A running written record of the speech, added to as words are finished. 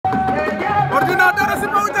ordinateur si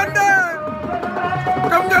Paw Jande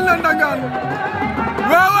kam ngeen leen Ndangane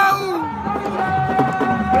waaw waaw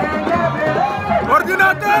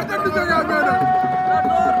ordinateur te du jóge amee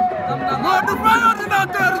moo du fay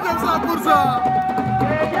ordinateur jëm 100%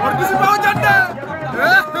 ordi si Paw Jande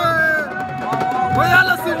ba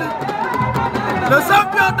yàlla sini le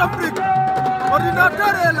champion d'Afrique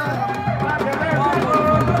ordinateur est là.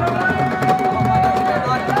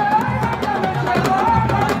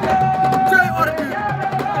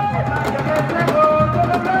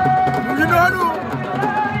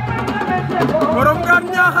 borom gaan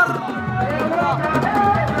ñaaxar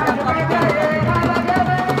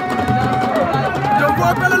jom fo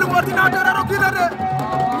pelelu ordinateur a rokina de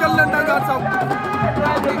ngel leen Ndangane saw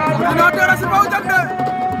ordinateur a si Paw Jande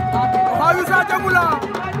o xawi sa jamula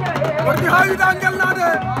ordi xawi da ngel na de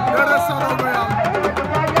dere sarogo ya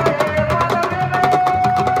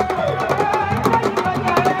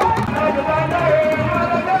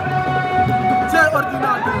c'est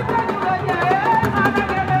ordinateur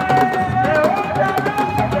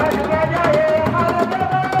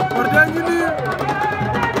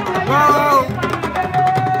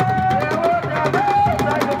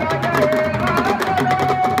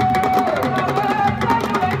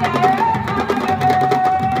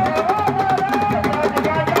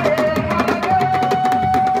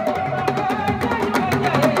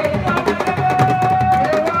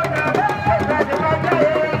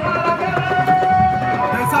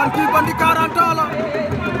bandi 40 ans la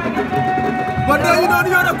bandi yi noonu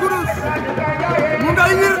yore kurus mu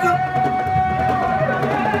ngay wirdu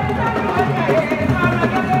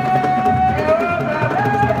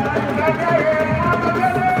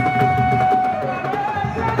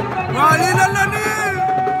waa lii lan la nii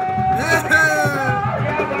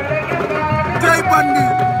tey bandi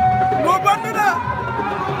moo bandi na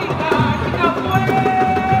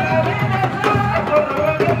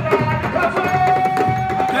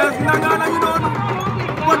Ndangane ñu noonu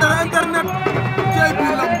bo dara internet cey bi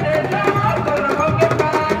lam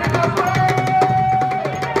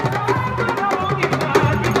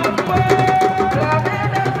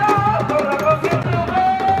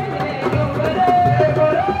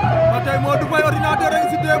ba tey moo du fay ordinateur rek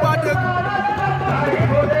si débat dégg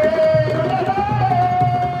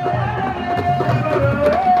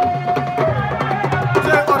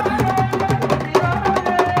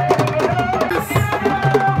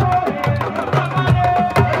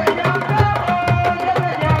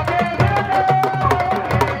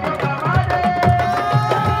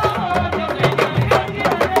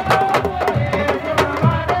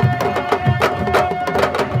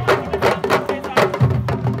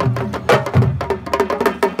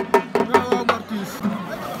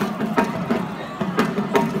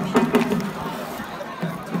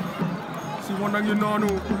ngi noonu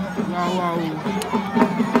waaw waaw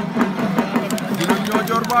dina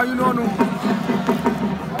ñoojoor baa ngi noonu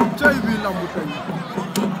cey bi lambu tey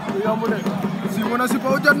yambu de si mona si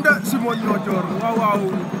Paw Jande si mo ñoojoor waaw waaw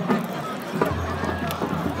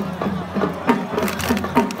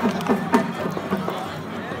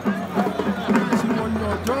si mo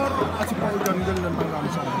ñoojoor a si Paw Jande ngel na Ndangane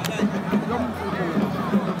sax yam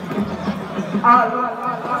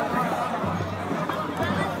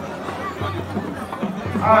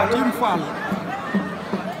Tim Fall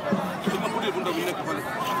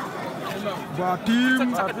ba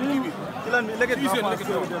tim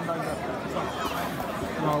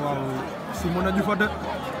waaw waaw si mona ju fa de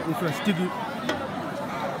u fees tigi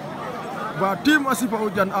ba tim a si Paw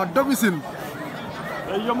Jande à domicile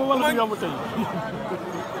yomb wala du yomb tey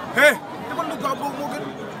he defal lu gaaw boobu moo gën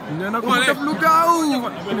nee na ko mu def lu gaaw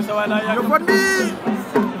yofandi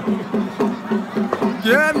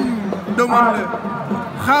kenn demande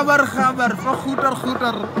xabar fa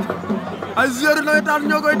xuutar ay joueur nawetaan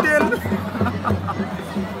ñoo koy teel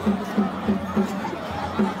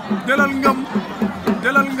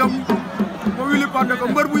delal ngam mo wili pande ko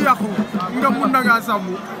mbër bu yàqu ngam mun na nga sàmm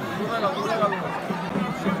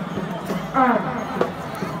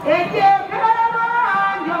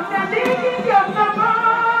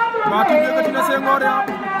Baatu yëkkati na Senghor ya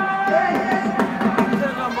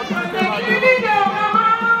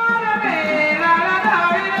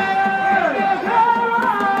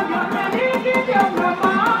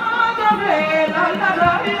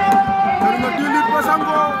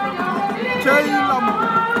Sango cey lam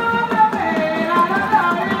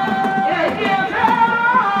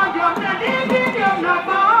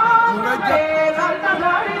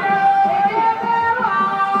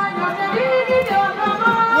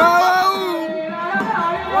wow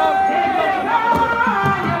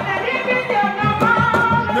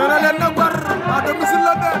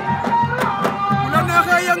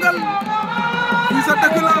sa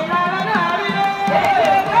dëkk la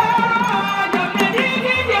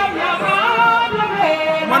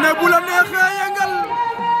ma ne bu la neexee yëngal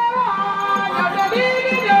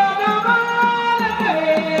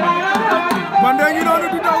man de ngi noonu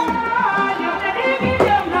di daw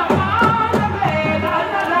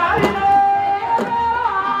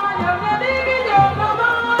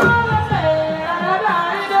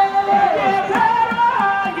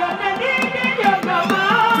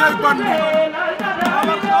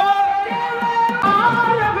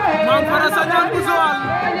Mam Fara Sagnane bu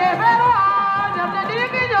Joal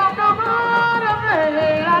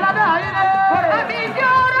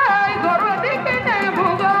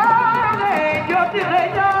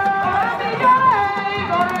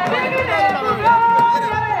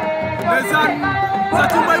ndeysaan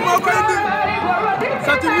Sati Mbay moo ko indi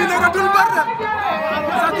Sati mi nekkatul bar de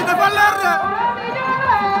Sati dafa leer de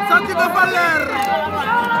Sati dafa leer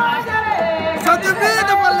Sati mi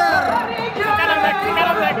dafa leer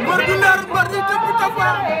mbër du leer mbër di tëgg tafa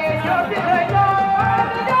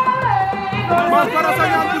Mam Fara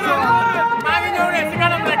Sagnane bu Joal maa ngi ñëw rek si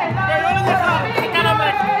kanam rek yow la ñuy xaar si kanam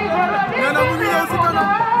rek nee na mu ngi ñëw si kanam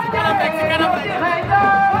rek si kanam rek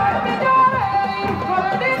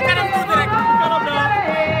si kanam tuuti rek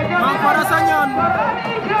Mam Fara Sagnane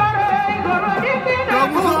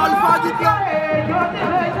doomu Joal Fadiouth la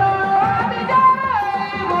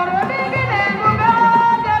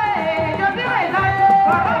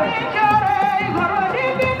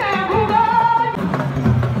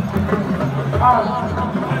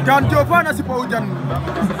Gane DIOFANE a sipa o jan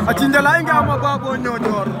a cinjala i ngama babo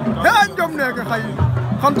NIODIOR he njom neke xay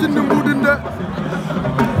xam ci ni mbudin de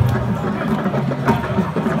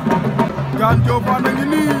Gane DIOFANE a ngi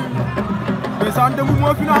nii ndeysaan dembu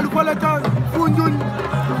moo finalu fale ca Foundiougne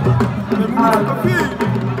te mu ngi ko fii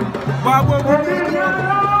babo bu NIODIOR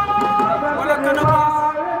wala Canabasse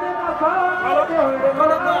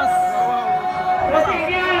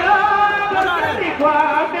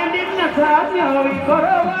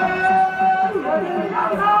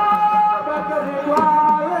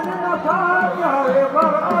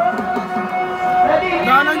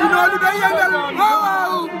Gane ngi noonu day yëngal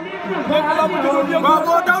waaw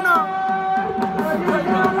babo daw na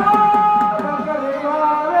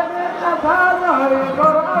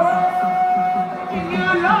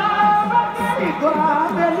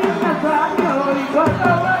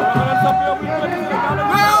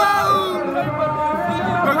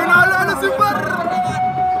bëgg naa loolu si mbër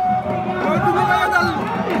mooy dugg nga yëngal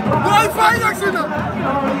booy fay yegg si na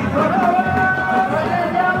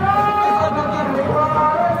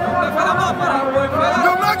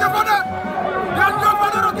ñoom naa jëfandé Gane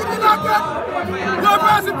DIOFANE roki di laa kenn ñoo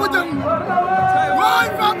fee si pujan waay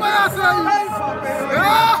Papa Yasey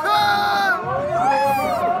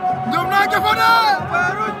ñoom naa jëfandé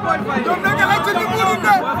ñoom na nga xëcc ni muudin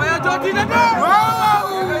de waaw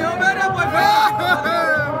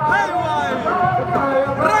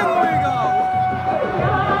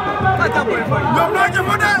ñoom naa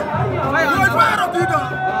jëfandé ñooy fay roki da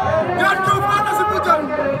Gane DIOFANE si pujan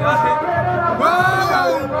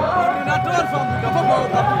waaw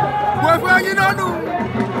booy faa ngi noonu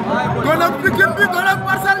gone Pikine bi gone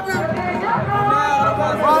Parcelles bi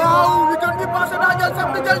waaw weekend bi passé daa jël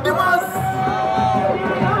samedi jël dimanche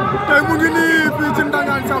tey mu ngi nii fii ci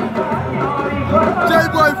Ndangane Sam cey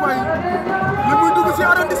Boy Faye li muy dugg si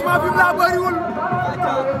arrondissement bi mu laa bëriwul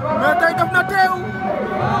mais tey def na teew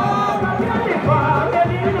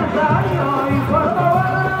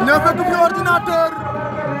ñoo fekk fi ordinateur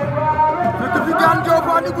fekk fi Gane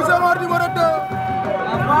DIOFANE bu Senghor numéro 2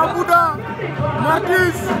 Mamouda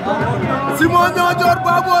Martis Simon Niodior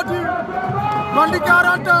Baboti Bandi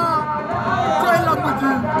 40 ans cey lamb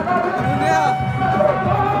ji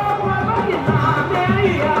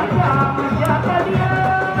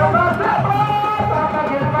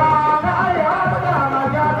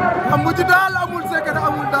lamb ji daal amul secret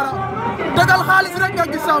amul dara tegal xaalis rek nga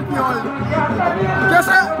gis champion yi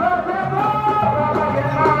kese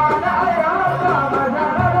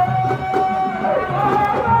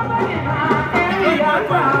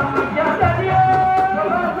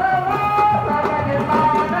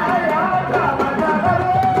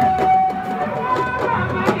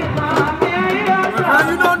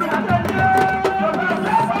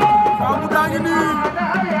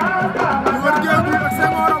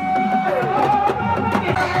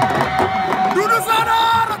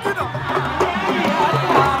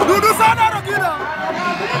Doudou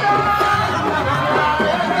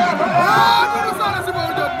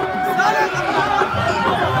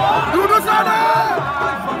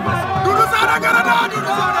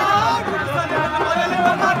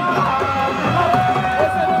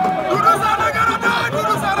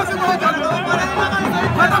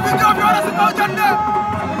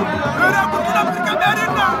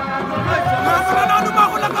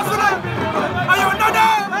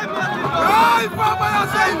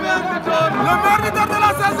le meilleur buteur de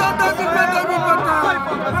la saison 2020-2021.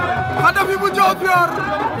 Khadafi bu Diofior.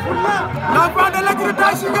 L'enfant de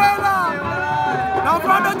l'écritage est là.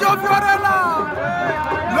 L'enfant de Diofior est là.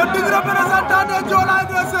 Le digne représentant de Diola et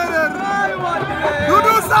de Serer.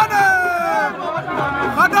 Doudou Sané.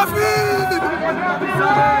 Khadafi.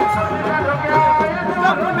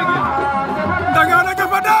 Ndangane ke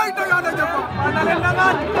fa day, Ndangane ke fa.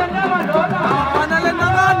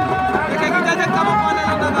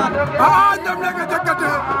 Ah, ñoom la nga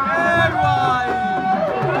jëkkate.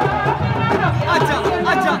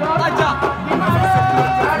 Aja.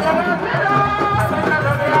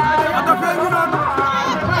 Ata fee ñu noonu.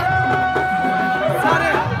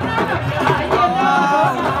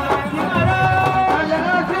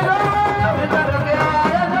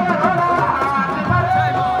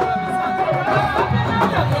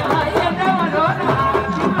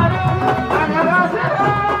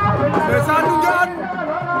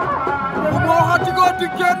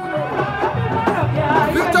 Diken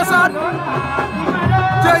Victor San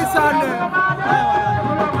Jay Sané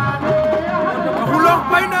Xuloox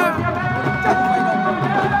bay na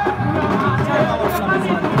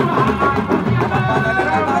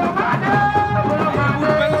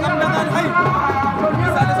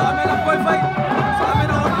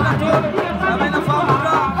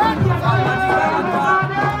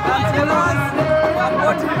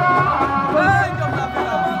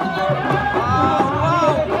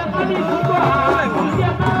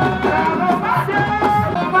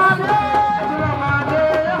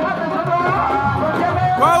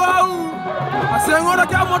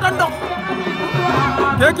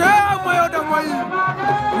keke mayo da moy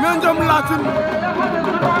menjam latin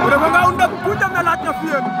refa nga undam ku dem na lat na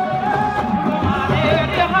fiyen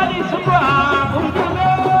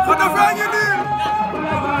xada feñi ni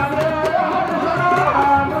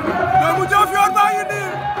do mu Diofior ba ngi ni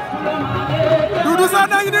Doudou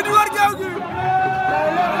Sané ngi ni di war geew gi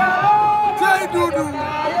cey Doudou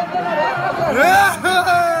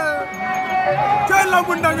cey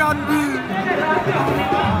lambu Ndangane bi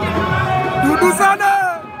Doudou Sané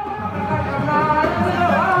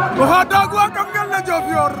waxa dagu akam ngel na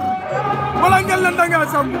Diofior wala ngel na Ndangane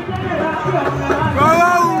sam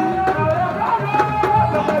waaw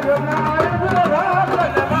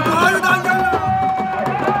ayu da ngel na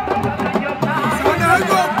Sané ay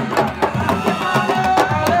go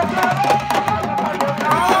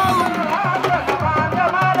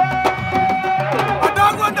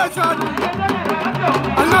adagu ndachan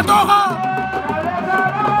Allah toxa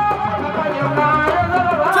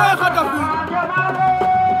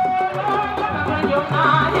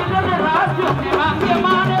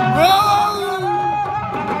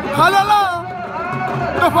halala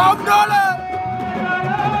dafa am doole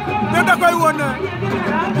ne da koy wone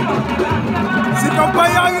si kampa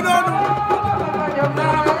yaa ngi noonu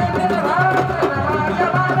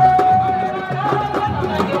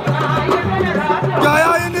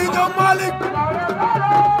gaa yi nii ñoom Malick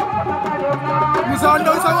Moussa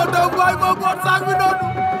Ndoye sama doom baay moo boot saak bi noonu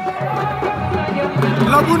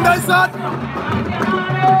la bu ndeysaan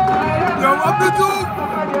ñoom Abdou Diouf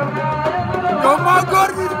ñoom maa góor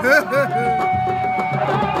gi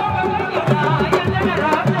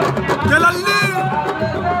jëlal lii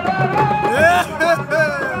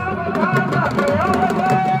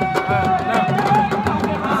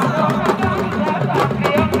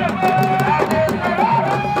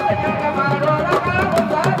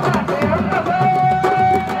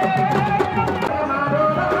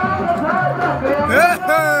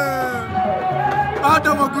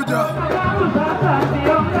Adama Goudia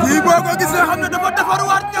kii boo ko gisee xam ne dafa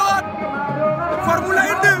defarwaat ñëwaat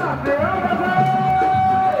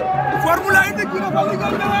formule indi kii dafa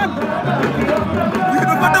liggéey ñëwaat kii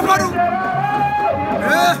dafa defaru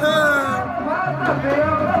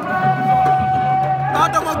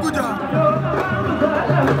Adama Goudia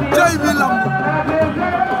cey bi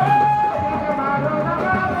lamb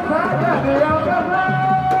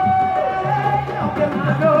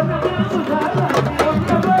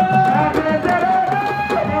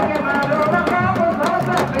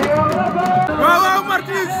waaw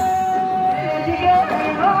Martis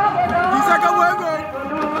Isaka Wengo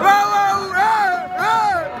waaw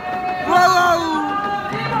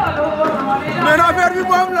mais affaire bi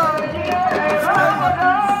moom la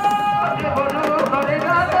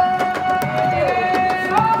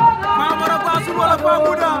Mamara Basu wala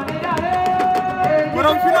Famouda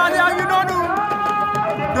borom final yaa ngi noonu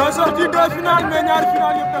deux sorties deux finales mais ñaari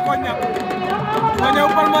final yëpp da ko ñàkk dafa ñëw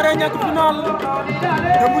Palmarin ñàkk final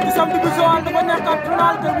te mu ci samedi bi Joal dafa ñàkkaat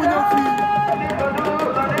final te mu ñëw fii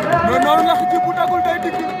mais noonu la xiti bu dagul day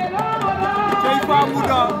dikk cey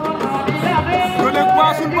Famouda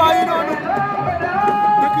Fasul bàyyi noonu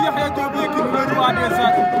dëkk Yaxya Joob Yékini le roi des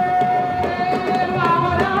arènes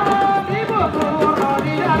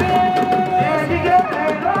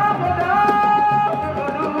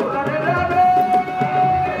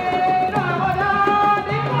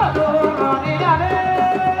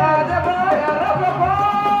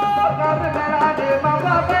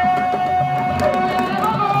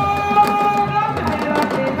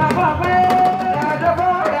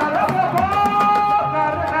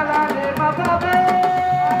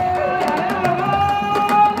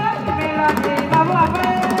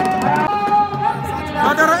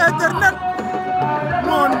Adara internet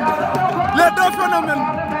moon les deux phénomènes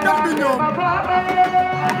kenn du ñoom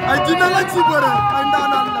ay jinne lañ ci bëre ay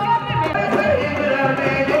ndaanaan lañ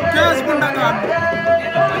 15 bu Ndakaaru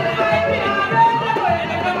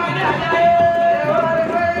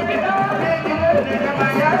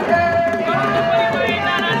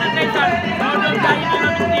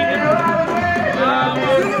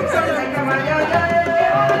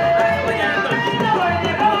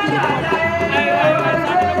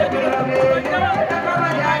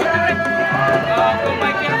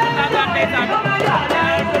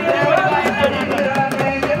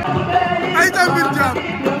ay tambir jam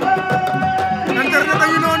internet a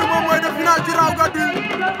ngi noonu moom mooy def final ci raw gàddu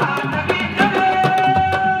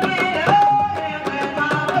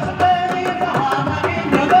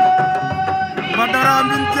Badara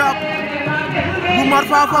Mbin Diap bu Mar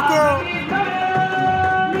Fafako